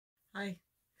Hi,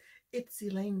 it's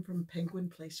Elaine from Penguin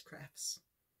Place Crafts,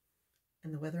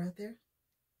 and the weather out there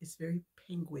is very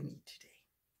penguiny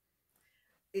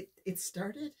today. It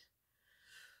started,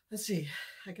 let's see,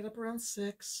 I got up around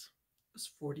 6, it was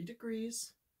 40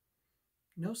 degrees,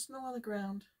 no snow on the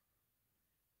ground,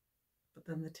 but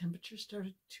then the temperature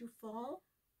started to fall,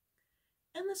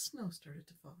 and the snow started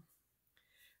to fall,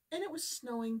 and it was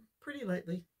snowing pretty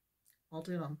lightly all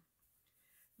day long.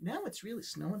 Now it's really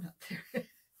snowing out there.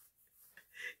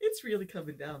 It's really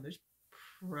coming down. There's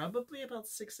probably about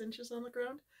 6 inches on the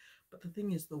ground. But the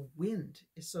thing is, the wind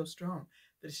is so strong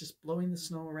that it's just blowing the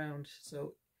snow around.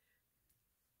 So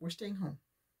we're staying home.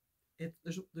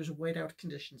 There's whiteout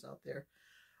conditions out there.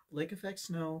 Lake effect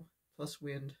snow plus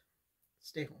wind.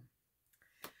 Stay home.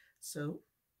 So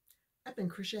I've been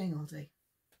crocheting all day.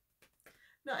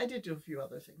 Now, I did do a few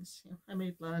other things. I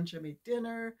made lunch. I made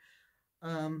dinner.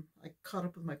 I caught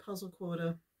up with my puzzle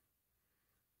quota.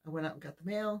 I went out and got the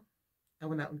mail. I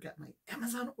went out and got my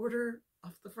Amazon order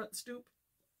off the front stoop.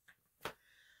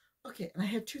 Okay, and I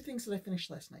had 2 things that I finished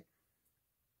last night.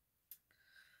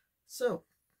 So,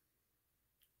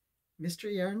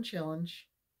 Mystery Yarn Challenge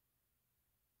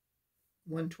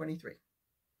 123.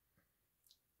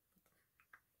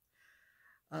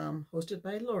 Hosted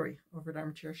by Lori over at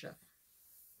Armchair Chef.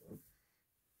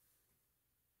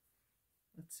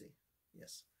 Let's see.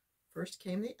 Yes. First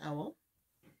came the owl.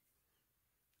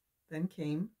 Then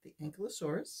came the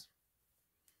ankylosaurus.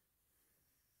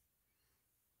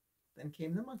 Then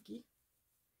came the monkey.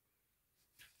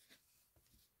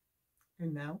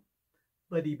 And now,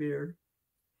 Buddy Bear.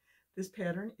 This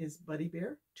pattern is Buddy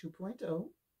Bear 2.0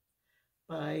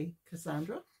 by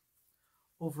Cassandra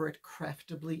over at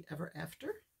Craftably Ever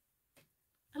After.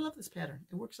 I love this pattern.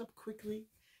 It works up quickly,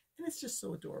 and it's just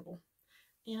so adorable.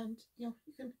 And, you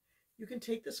can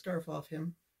take the scarf off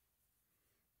him.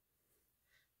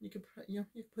 You can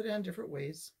put it on different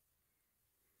ways.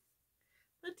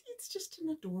 But it's just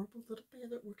an adorable little bear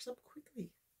that works up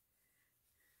quickly.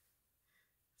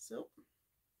 So,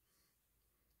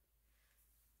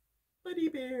 Buddy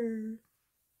Bear.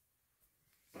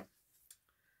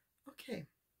 Okay.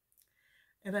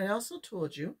 And I also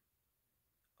told you,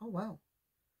 oh wow,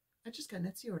 I just got an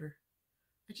Etsy order.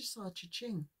 I just saw a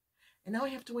cha-ching. And now I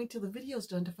have to wait till the video's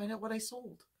done to find out what I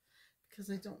sold. Because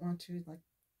I don't want to, like,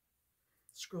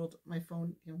 scroll my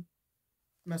phone,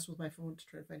 mess with my phone to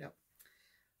try to find out.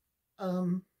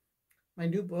 My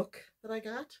new book that I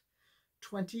got,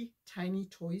 20 Tiny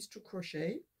Toys to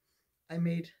Crochet. I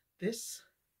made this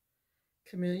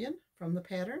chameleon from the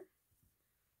pattern.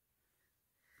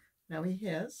 Now he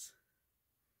has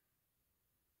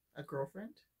a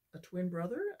girlfriend, a twin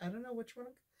brother. I don't know which one.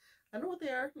 I don't know what they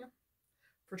are,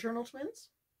 fraternal twins.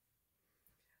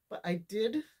 But I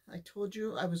told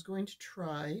you I was going to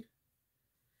try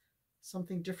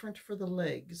something different for the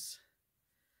legs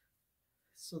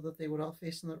so that they would all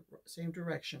face in the same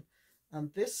direction.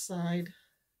 On this side,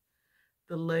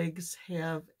 the legs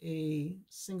have a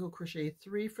single crochet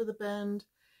 3 for the bend,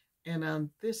 and on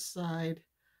this side,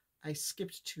 I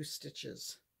skipped 2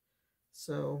 stitches.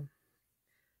 So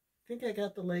I think I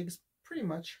got the legs pretty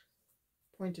much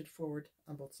pointed forward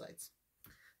on both sides.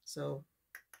 So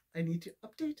I need to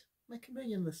update my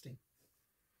chameleon listing.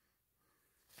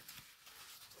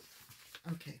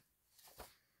 Okay,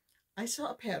 I saw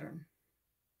a pattern.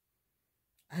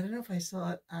 I don't know if I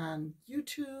saw it on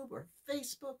YouTube or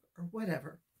Facebook or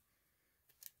whatever.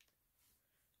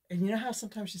 And you know how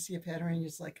sometimes you see a pattern and you're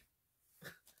just like,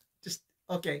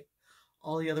 okay,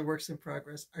 all the other works in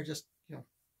progress are just,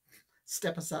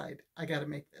 step aside. I got to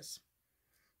make this.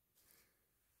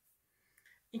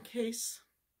 In case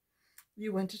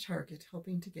you went to Target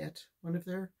hoping to get one of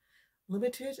their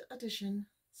limited edition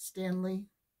Stanley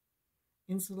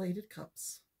insulated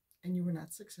cups and you were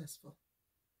not successful,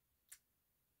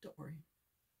 don't worry.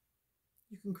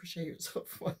 You can crochet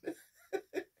yourself one.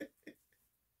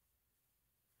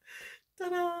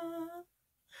 Ta-da!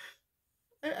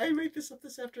 I made this up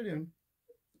this afternoon.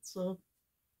 So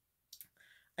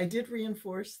I did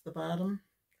reinforce the bottom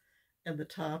and the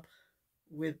top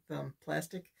with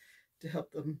plastic to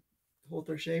help them hold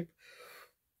their shape.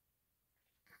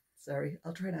 Sorry,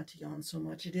 I'll try not to yawn so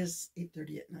much. It is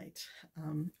 8:30 at night.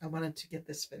 I wanted to get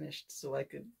this finished so I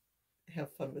could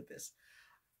have fun with this.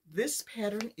 This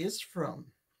pattern is from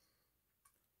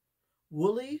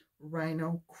Wooly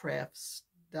Rhino Crafts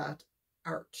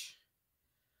 .art.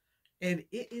 And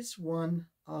it is one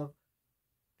of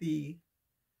the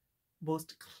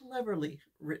most cleverly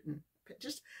written,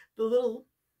 just the little,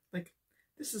 like,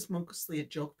 this is mostly a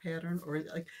joke pattern, or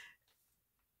like,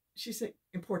 she said,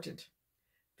 important.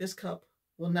 This cup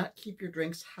will not keep your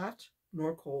drinks hot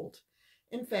nor cold.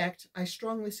 In fact, I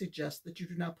strongly suggest that you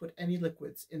do not put any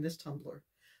liquids in this tumbler.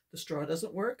 The straw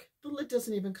doesn't work. The lid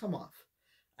doesn't even come off.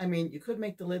 I mean, you could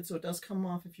make the lid so it does come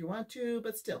off if you want to,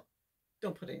 but still,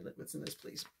 don't put any liquids in this,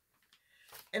 please.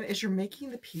 And as you're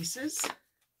making the pieces,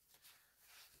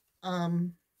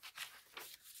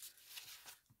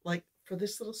 like for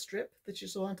this little strip that you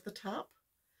sew onto the top,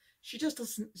 she just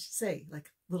doesn't say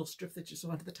like little strip that you sew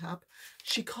onto the top.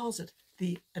 She calls it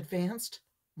the Advanced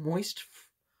Moist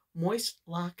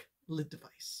Lock Lid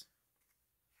Device.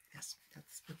 Yes,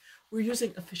 we're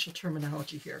using official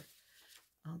terminology here.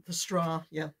 The straw,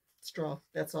 yeah, straw,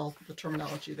 that's all the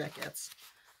terminology that gets.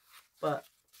 But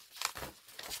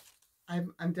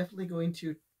I'm definitely going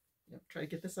to try to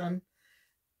get this on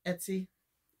Etsy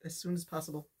as soon as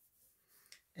possible.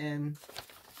 And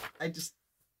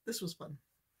this was fun.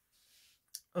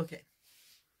 Okay.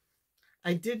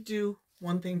 I did do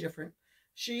one thing different.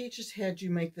 She just had you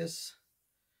make this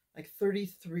like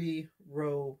 33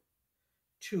 row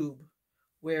tube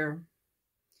where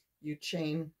you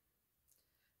chain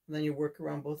and then you work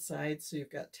around both sides. So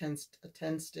you've got a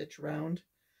 10 stitch round,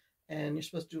 and you're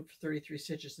supposed to do it for 33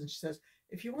 stitches. And she says,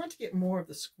 if you want to get more of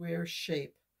the square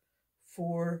shape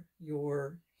for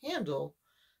your handle,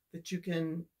 that you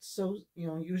can sew,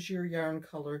 use your yarn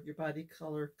color, your body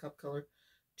color, cup color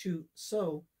to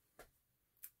sew.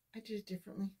 I did it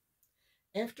differently.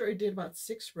 After I did about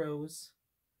 6 rows,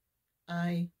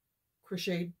 I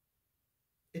crocheted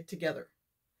it together.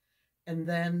 And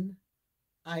then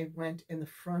I went in the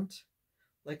front,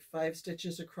 like 5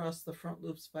 stitches across the front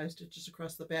loops, 5 stitches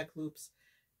across the back loops,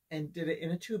 and did it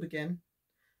in a tube again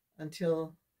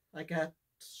until I got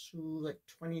to like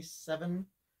 27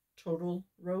 total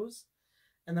rows.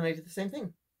 And then I did the same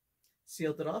thing.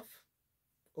 Sealed it off,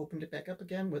 opened it back up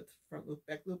again with front loop,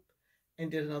 back loop,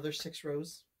 and did another 6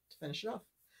 rows to finish it off.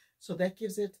 So that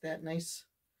gives it that nice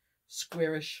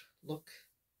squarish look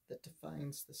that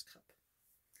defines this cup.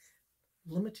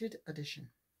 Limited edition.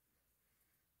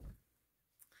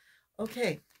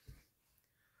 Okay.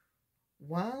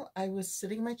 While I was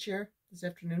sitting in my chair this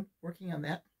afternoon working on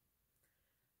that,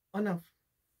 oh no,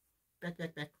 back.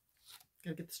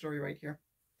 Gotta get the story right here.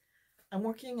 I'm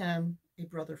working on a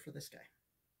brother for this guy.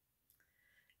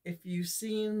 If you've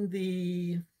seen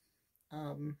the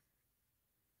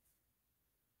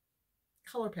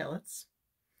color palettes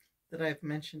that I've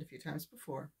mentioned a few times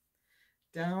before,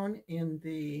 down in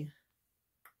the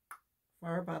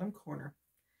far bottom corner,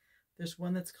 there's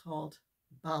one that's called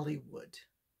Bollywood.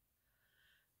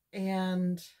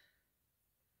 And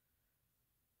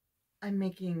I'm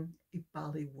making a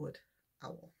Bollywood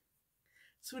owl.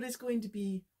 So it is going to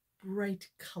be bright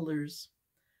colors.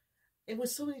 It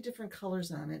was so many different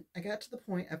colors on it. I got to the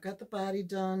point, I've got the body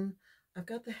done, I've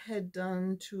got the head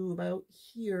done to about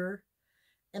here,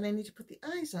 and I need to put the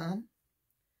eyes on.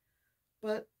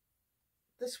 But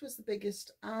this was the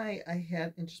biggest eye I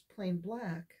had in just plain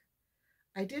black.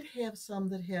 I did have some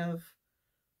that have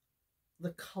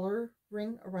the color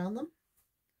ring around them.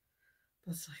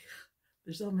 But it's like,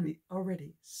 there's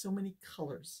so many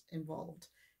colors involved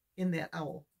in that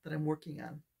owl that I'm working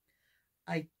on.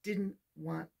 I didn't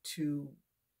want to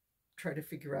try to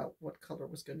figure out what color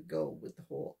was going to go with the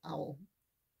whole owl.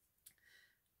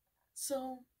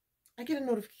 So I get a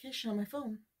notification on my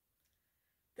phone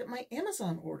that my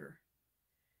Amazon order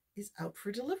is out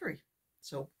for delivery.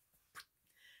 So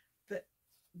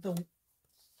the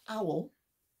owl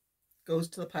goes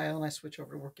to the pile and I switch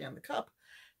over to working on the cup,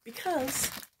 because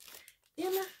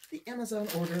in the Amazon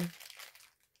order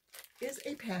is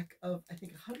a pack of, I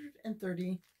think,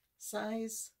 130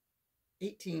 size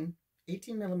 18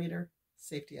 millimeter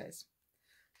safety eyes.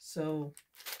 So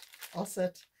all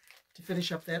set to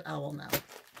finish up that owl now.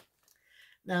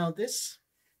 Now this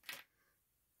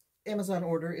Amazon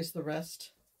order is the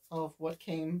rest of what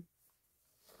came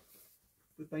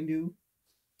with my new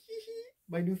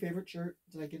favorite shirt.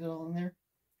 Did I get it all in there?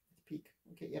 Let's peek.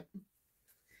 Okay, yep.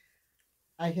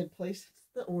 I had placed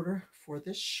the order for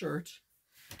this shirt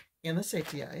and the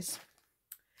safety eyes,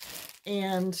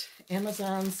 and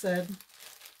Amazon said,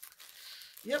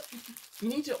 yep, you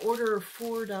need to order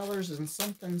 $4 and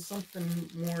something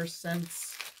more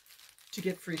cents to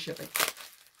get free shipping.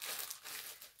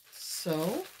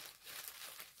 So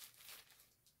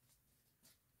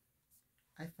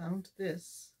I found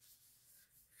this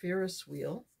Ferris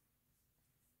wheel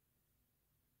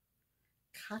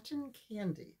cotton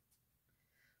candy,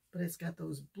 but it's got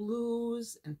those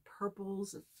blues and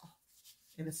purples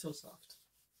and it's so soft.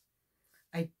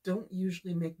 I don't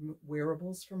usually make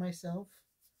wearables for myself,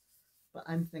 but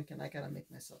I'm thinking I gotta make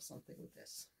myself something with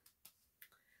this.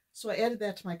 So I added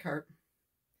that to my cart,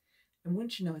 And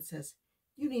wouldn't you know, it says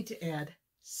you need to add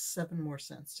 7 more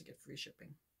cents to get free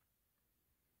shipping.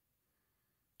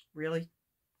 Really?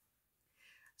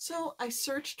 So I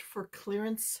searched for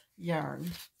clearance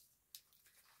yarn,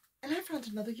 and I found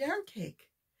another yarn cake.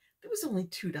 It was only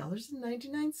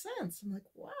 $2.99. I'm like,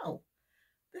 wow,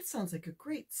 that sounds like a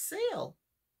great sale.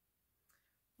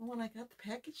 Well, when I got the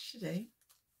package today,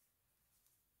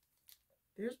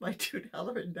 there's my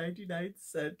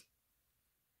 $2.99.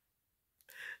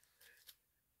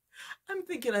 I'm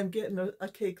thinking I'm getting a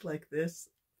cake like this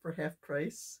for half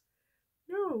price.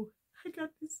 No, I got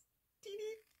this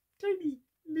teeny tiny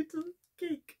little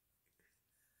cake.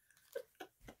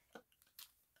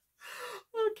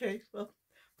 Okay, well,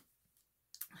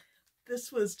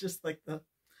 this was just like the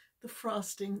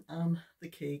frosting on the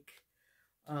cake.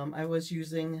 I was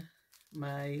using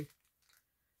my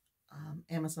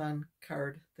Amazon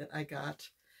card that I got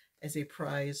as a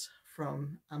prize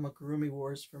from Amigurumi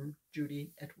Wars from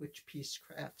Judy at Witch Piece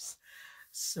Crafts.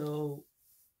 So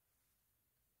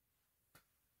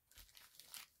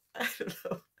I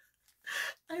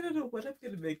don't know what I'm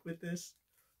gonna make with this,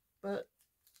 but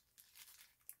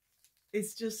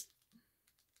it's just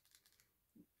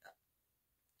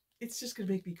gonna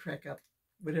make me crack up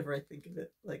whenever I think of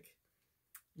it. Like,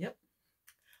 yep,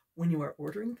 when you are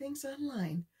ordering things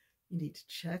online, you need to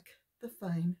check the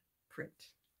fine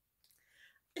print.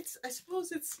 I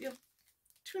suppose it's, you know,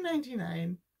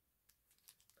 $2.99.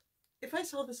 If I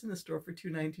saw this in the store for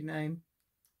 $2.99,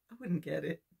 I wouldn't get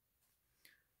it.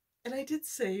 And I did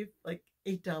save like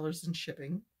 $8 in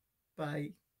shipping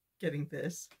by getting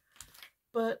this.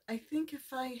 But I think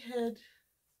if I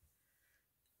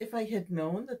had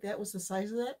known that that was the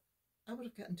size of that, I would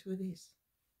have gotten 2 of these.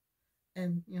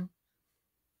 And, you know,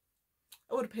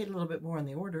 I would have paid a little bit more on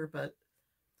the order, but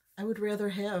I would rather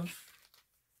have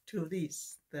 2 of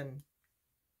these than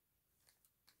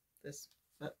this.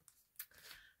 But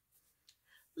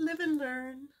live and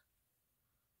learn.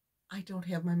 I don't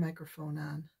have my microphone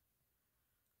on.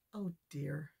 Oh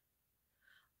dear.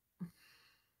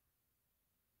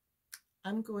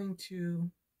 I'm going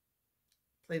to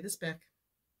play this back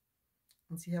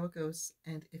and see how it goes.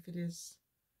 And if it is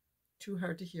too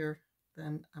hard to hear,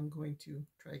 then I'm going to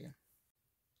try again.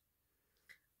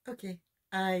 Okay,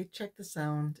 I checked the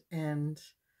sound, and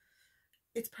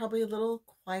it's probably a little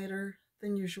quieter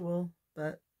than usual,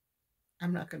 but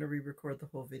I'm not going to re-record the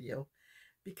whole video,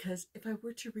 because if I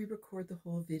were to re-record the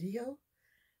whole video,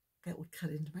 that would cut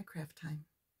into my craft time.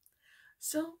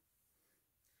 So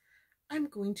I'm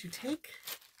going to take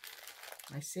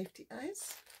my safety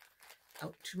eyes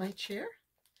out to my chair,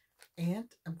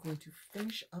 and I'm going to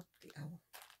finish up the owl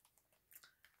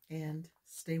and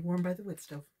stay warm by the wood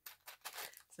stove.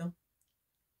 So,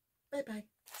 bye-bye.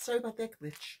 Sorry about that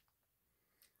glitch.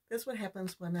 That's what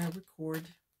happens when I record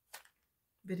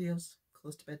videos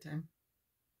close to bedtime.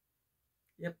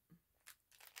 Yep.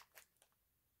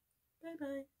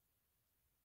 Bye-bye.